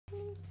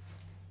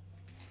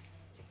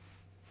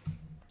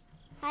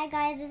Hi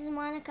guys, this is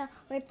Monica.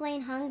 We're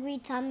playing Hungry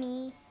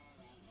Tummy.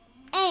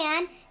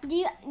 And do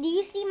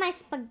you see my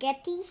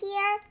spaghetti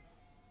here?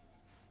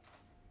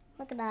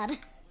 Look at that.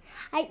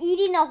 I'm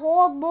eating a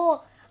whole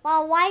bowl.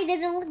 Wow, why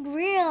does it look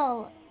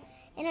real?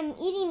 And I'm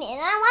eating it. And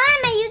why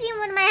am I using it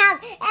with my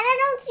hands? And I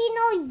don't see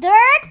no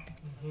dirt.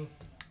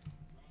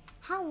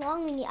 How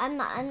long we need? I'm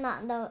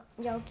not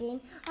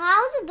joking.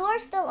 How's the door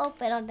still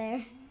open out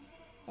there?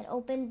 It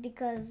opened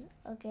because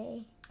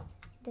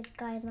this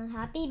guy is not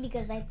happy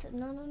because I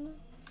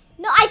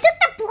no, I took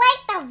the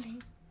plate of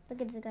it.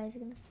 Look at this guy's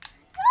gonna.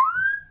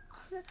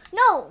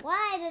 No,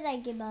 why did I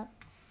give up?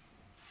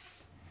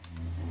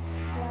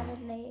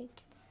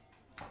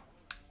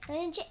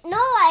 No,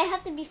 I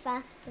have to be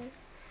faster.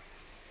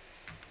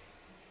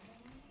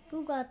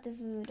 Who got the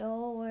food?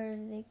 Oh, where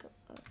did they go?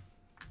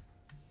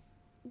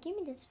 Give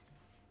me this.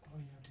 Oh,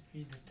 you have to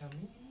feed the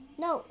tummy?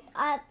 No,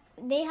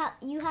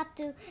 you have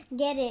to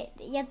get it.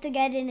 You have to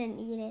get it and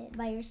eat it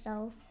by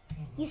yourself.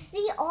 You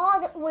see all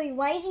the. Wait,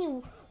 why is he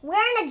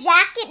wearing a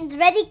jacket?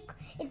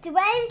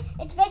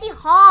 It's very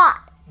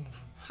hot.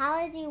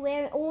 How is he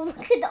wearing? Oh,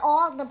 look at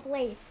all the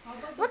plates.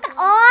 Look at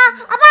all.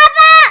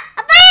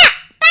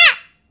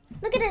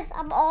 Look at this.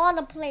 I'm all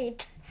the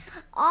plate.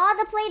 All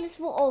the plate is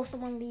full. Oh,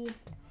 someone leave.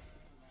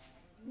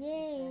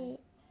 Yay.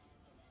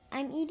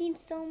 I'm eating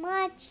so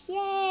much.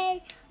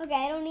 Yay. Okay,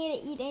 I don't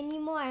need to eat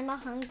anymore. I'm not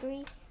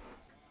hungry.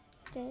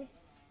 Okay.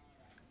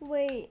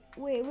 Wait.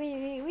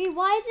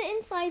 Why is it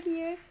inside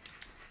here?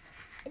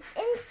 It's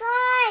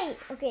inside.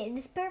 Okay,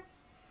 this No,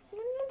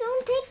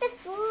 don't take the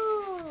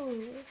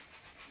food.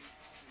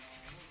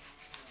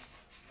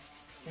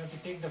 You have to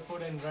take the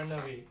food and run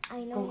away.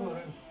 I know. Go,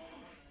 run.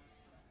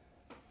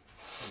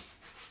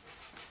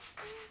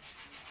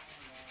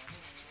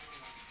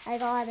 I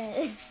got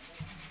it.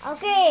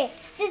 Okay,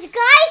 this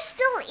guy's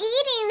still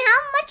eating.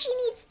 How much he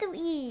needs to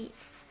eat?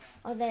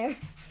 Oh, there.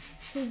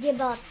 He gave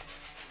up.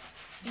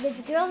 This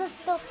girl is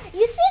still.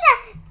 You see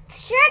the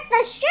shirt?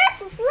 The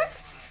shirt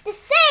looks the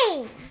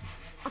same.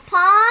 A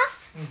paw.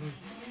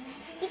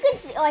 You can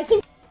see. Oh, I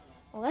can.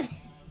 What?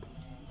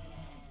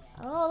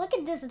 Oh, look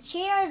at this.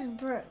 Cheers,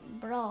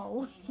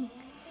 bro.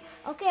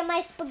 Okay,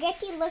 my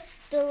spaghetti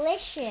looks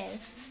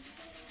delicious.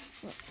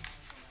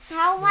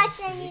 How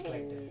much I need to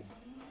eat?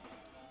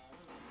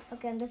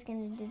 Okay, I'm just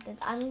gonna do this.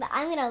 I'm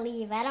gonna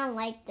leave. I don't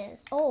like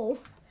this. Oh,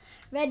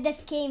 Red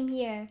just came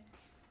here.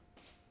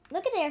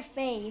 Look at their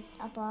face,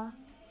 Appa.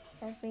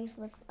 Their face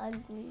looks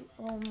ugly.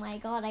 Oh my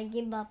God, I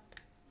give up.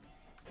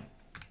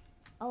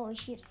 Oh,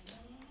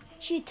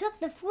 she took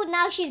the food.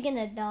 Now she's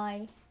gonna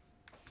die.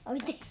 Oh,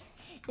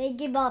 they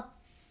give up.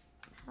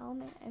 How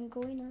am I? I'm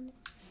going on it.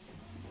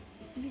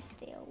 You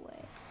stay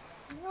away.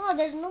 No,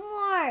 there's no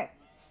more.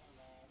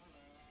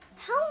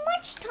 How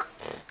much time?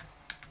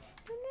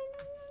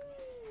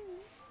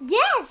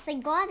 Yes, I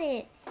got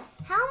it.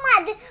 How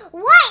much?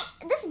 What?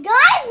 This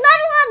guy's not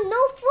have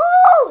no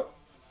food.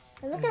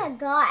 Look at that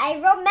guy. I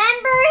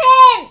remember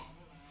him.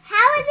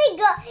 How is he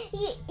go?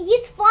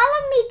 He's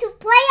following me to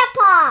play a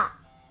paw.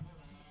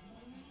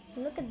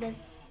 Look at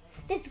this.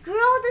 This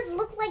girl does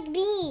look like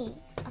me.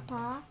 A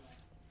paw.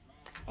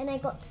 And I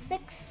got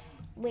 6.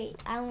 Wait,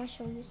 I want to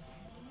show you.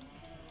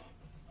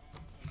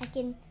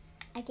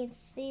 I can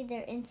see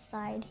their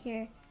inside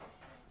here.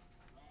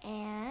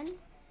 And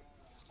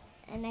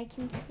I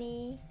can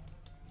see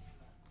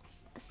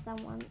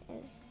someone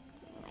is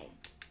like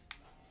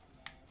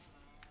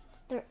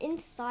they're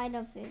inside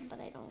of it, but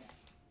I don't.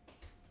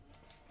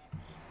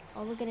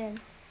 Oh, look at him!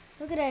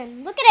 Look at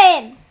him! Look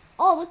at him!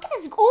 Oh, look at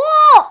this!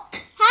 Oh, how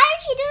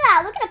did she do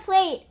that? Look at the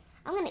plate.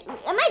 I'm gonna.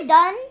 Am I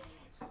done,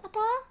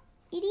 Papa?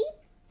 Eating?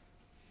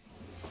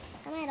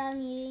 Am I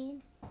done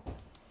eating?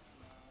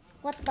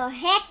 What the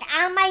heck?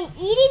 Am I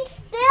eating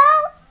still?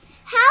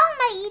 How am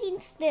I eating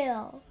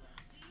still?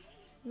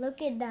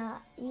 Look at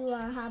that. You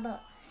are how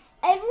about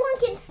everyone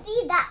can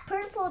see that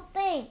purple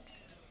thing.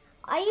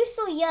 Are you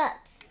so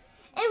yucks?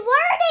 And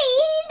why are they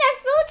eating their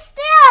food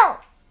still?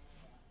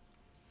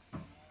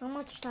 How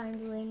much time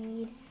do I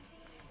need?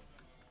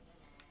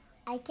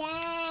 I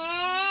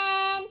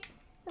can't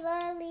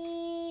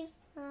believe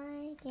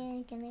I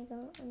can. Can I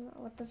go?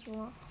 What is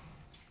wrong?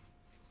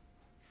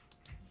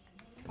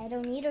 I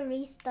don't need a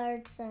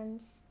restart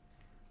since.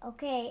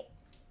 Okay,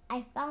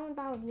 I found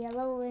out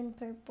yellow and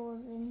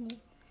purples in here.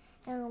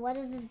 And what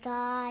is this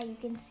guy? You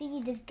can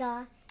see this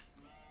guy.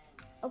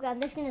 Okay,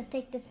 I'm just gonna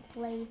take this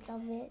plate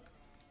of it.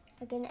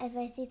 Again, if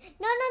I see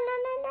no.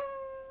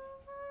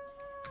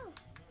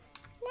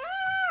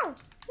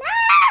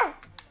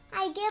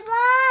 I give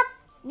up.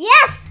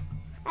 Yes,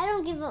 I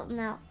don't give up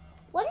now.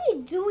 What are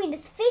you doing?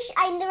 This fish,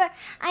 I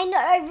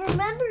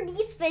remember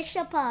these fish,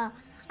 Papa.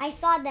 I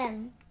saw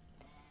them.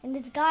 And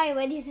this guy,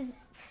 when he says,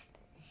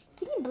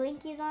 can he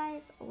blink his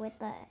eyes? What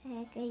the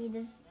heck? He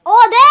does.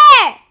 Oh,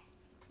 there!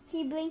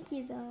 He blinked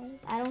his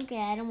eyes. I don't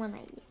care. I don't want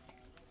to eat.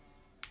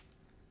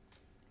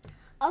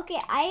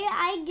 Okay,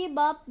 I give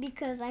up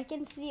because I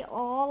can see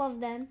all of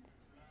them.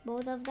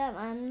 Both of them.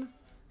 And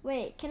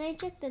wait, can I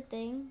check the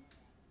thing?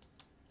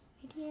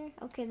 Right here?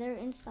 Okay, they're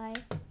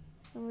inside.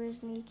 And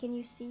where's me? Can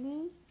you see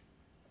me?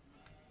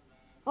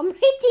 I'm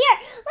right here.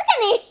 Look at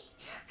me.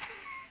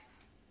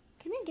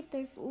 Can I get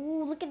there?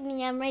 Ooh, look at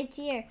me. I'm right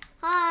here.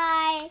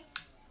 Hi.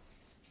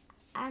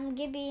 I'm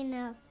giving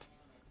up.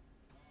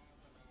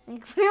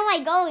 Like, where am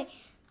I going?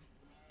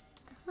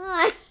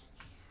 Hi.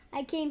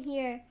 I came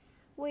here.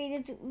 Wait,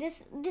 it's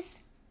this.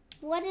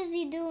 What is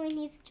he doing?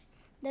 He's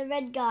the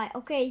red guy.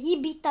 Okay,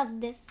 he beat up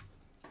this.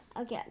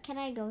 Okay, can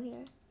I go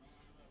here?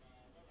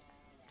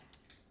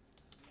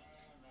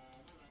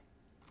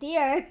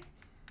 Here.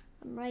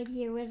 I'm right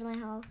here. Where's my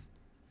house?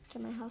 Okay,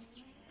 my house is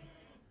right.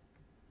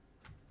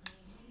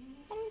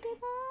 I don't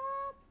give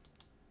up.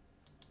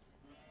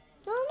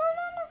 No, no,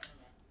 no, no.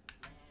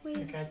 Wait.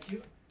 He's gonna catch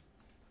you?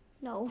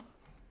 No.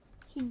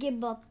 He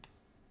gave up.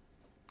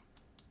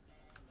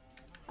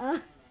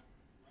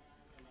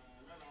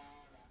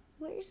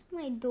 Where's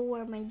my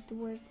door? My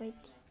door is right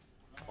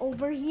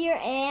over here,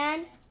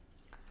 and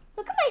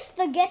look at my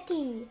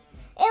spaghetti.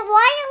 And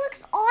why it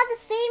looks all the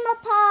same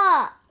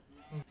apart?